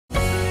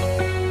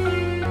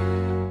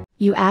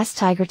You ask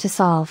Tiger to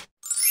solve.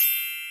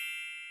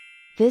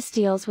 This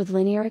deals with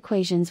linear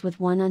equations with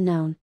one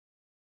unknown.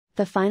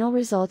 The final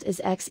result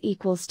is x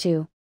equals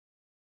 2.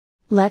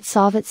 Let's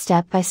solve it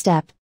step by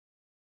step.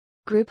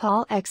 Group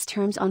all x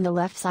terms on the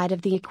left side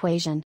of the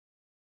equation.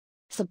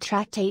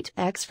 Subtract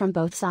 8x from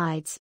both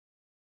sides.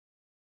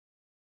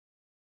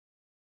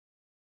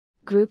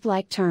 Group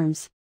like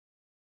terms.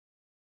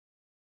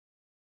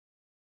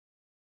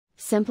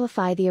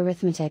 Simplify the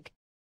arithmetic.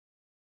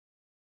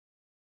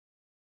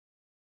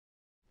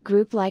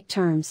 Group like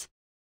terms.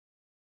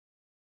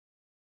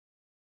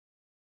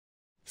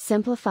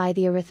 Simplify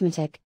the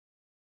arithmetic.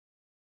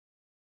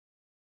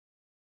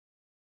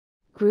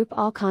 Group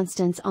all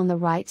constants on the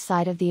right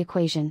side of the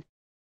equation.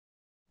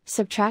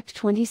 Subtract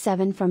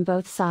 27 from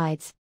both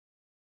sides.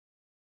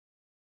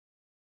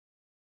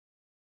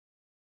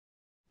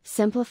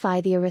 Simplify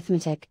the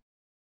arithmetic.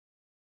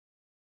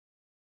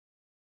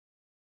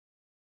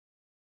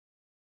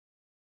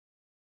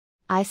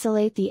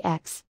 Isolate the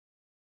x.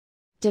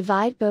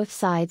 Divide both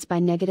sides by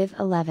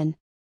 -11.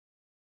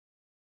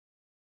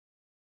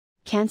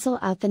 Cancel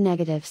out the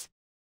negatives.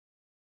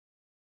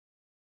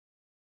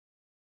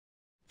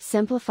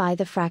 Simplify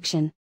the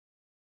fraction.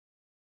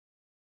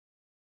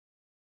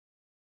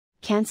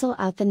 Cancel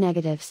out the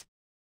negatives.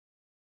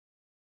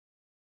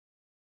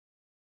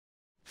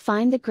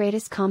 Find the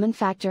greatest common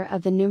factor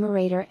of the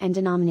numerator and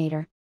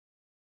denominator.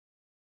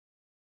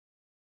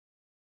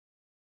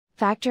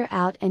 Factor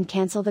out and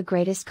cancel the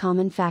greatest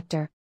common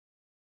factor.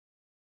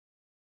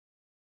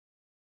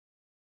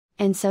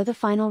 And so the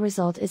final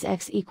result is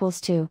x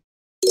equals 2.